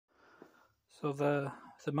So the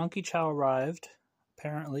monkey chow arrived.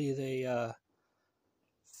 Apparently they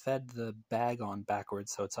fed the bag on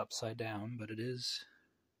backwards, so it's upside down, but it is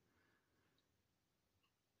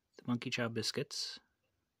the monkey chow biscuits.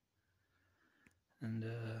 And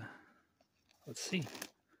let's see.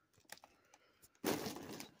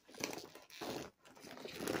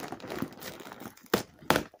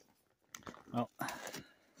 Well,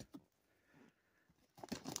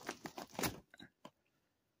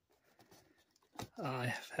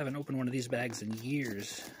 I haven't opened one of these bags in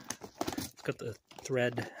years. It's got the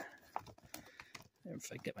thread.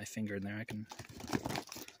 If I get my finger in there, I can.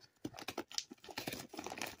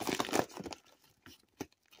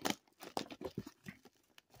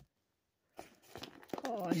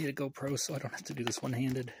 Oh, I need a GoPro so I don't have to do this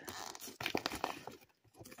one-handed.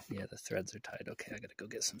 Yeah, the threads are tied. Okay, I gotta go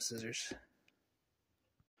get some scissors.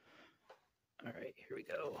 All right, here we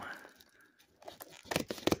go.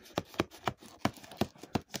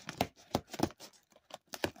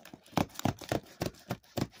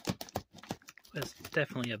 There's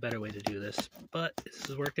definitely a better way to do this, but this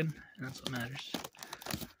is working, and that's what matters.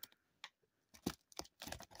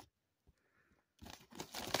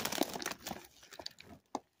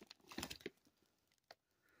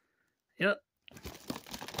 Yep.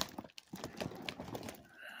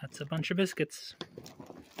 That's a bunch of biscuits.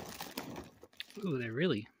 Ooh, they're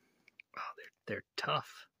really, oh, they're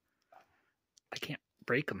tough. I can't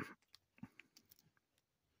break them.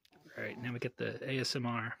 All right, now we get the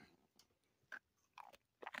ASMR.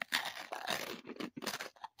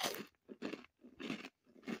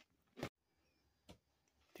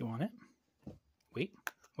 Do you want it? Wait,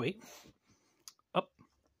 wait. Up.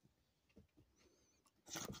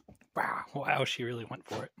 Wow, she really went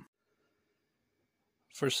for it.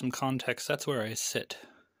 For some context, that's where I sit,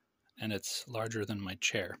 and it's larger than my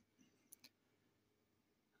chair.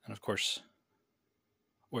 And of course,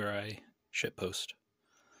 where I shitpost.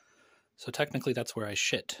 So technically that's where I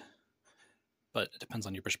shit, but it depends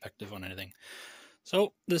on your perspective on anything.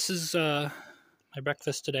 So this is my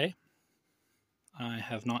breakfast today. I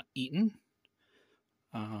have not eaten.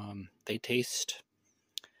 They taste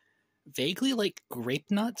vaguely like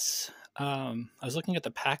grape nuts. I was looking at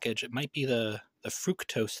the package. It might be the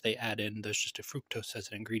fructose they add in. There's just a fructose as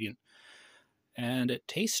an ingredient. And it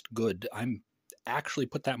tastes good. I'm actually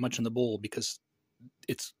put that much in the bowl because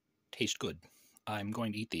it's tastes good. I'm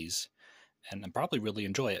going to eat these and I'll probably really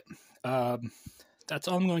enjoy it. That's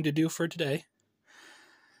all I'm going to do for today.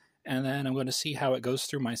 And then I'm going to see how it goes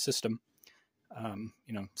through my system.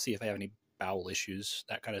 See if I have any bowel issues,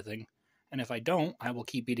 that kind of thing. And if I don't, I will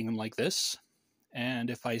keep eating them like this. And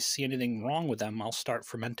if I see anything wrong with them, I'll start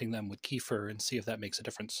fermenting them with kefir and see if that makes a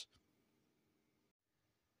difference.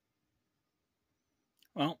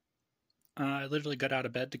 Well, I literally got out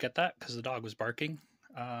of bed to get that because the dog was barking.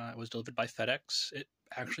 It was delivered by FedEx. It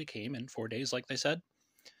actually came in 4 days, like they said.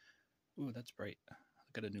 Ooh, that's bright. I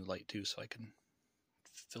got a new light too, so I can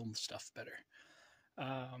film stuff better.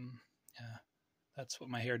 Yeah, that's what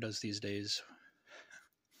my hair does these days.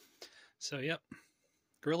 So, yep,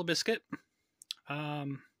 Gorilla Biscuit. I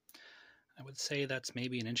would say that's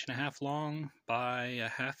maybe 1.5 inches long by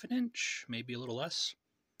 1/2 inch, maybe a little less.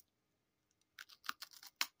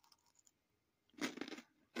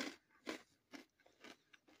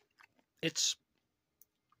 It's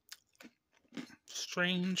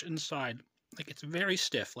strange inside. Like, it's very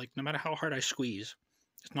stiff. Like, no matter how hard I squeeze,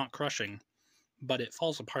 it's not crushing, but it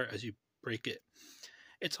falls apart as you break it.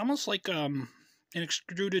 It's almost like an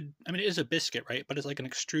extruded, I mean, it is a biscuit, right? But it's like an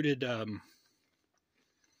extruded,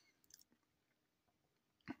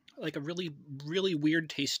 like a really, really weird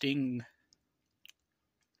tasting,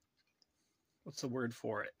 what's the word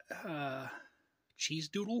for it? Cheese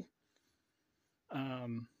doodle?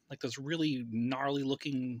 Like those really gnarly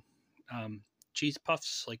looking cheese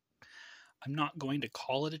puffs. Like, I'm not going to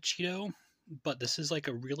call it a Cheeto, but this is like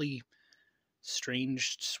a really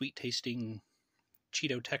strange, sweet tasting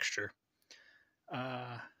Cheeto texture.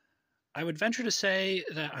 I would venture to say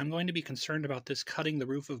that I'm going to be concerned about this cutting the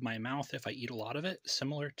roof of my mouth if I eat a lot of it,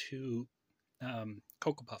 similar to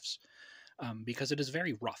Cocoa Puffs, because it is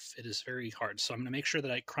very rough. It is very hard. So I'm going to make sure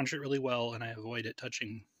that I crunch it really well and I avoid it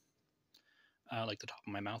touching like the top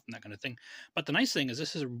of my mouth and that kind of thing. But the nice thing is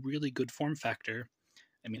this is a really good form factor.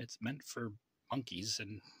 I mean, it's meant for monkeys,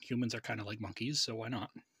 and humans are kind of like monkeys, so why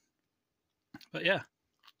not? But yeah.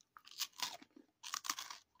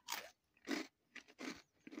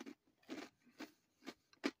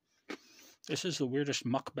 This is the weirdest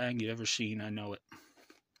mukbang you've ever seen, I know it.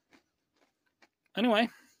 Anyway,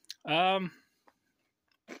 I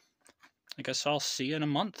guess I'll see you in a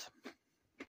month.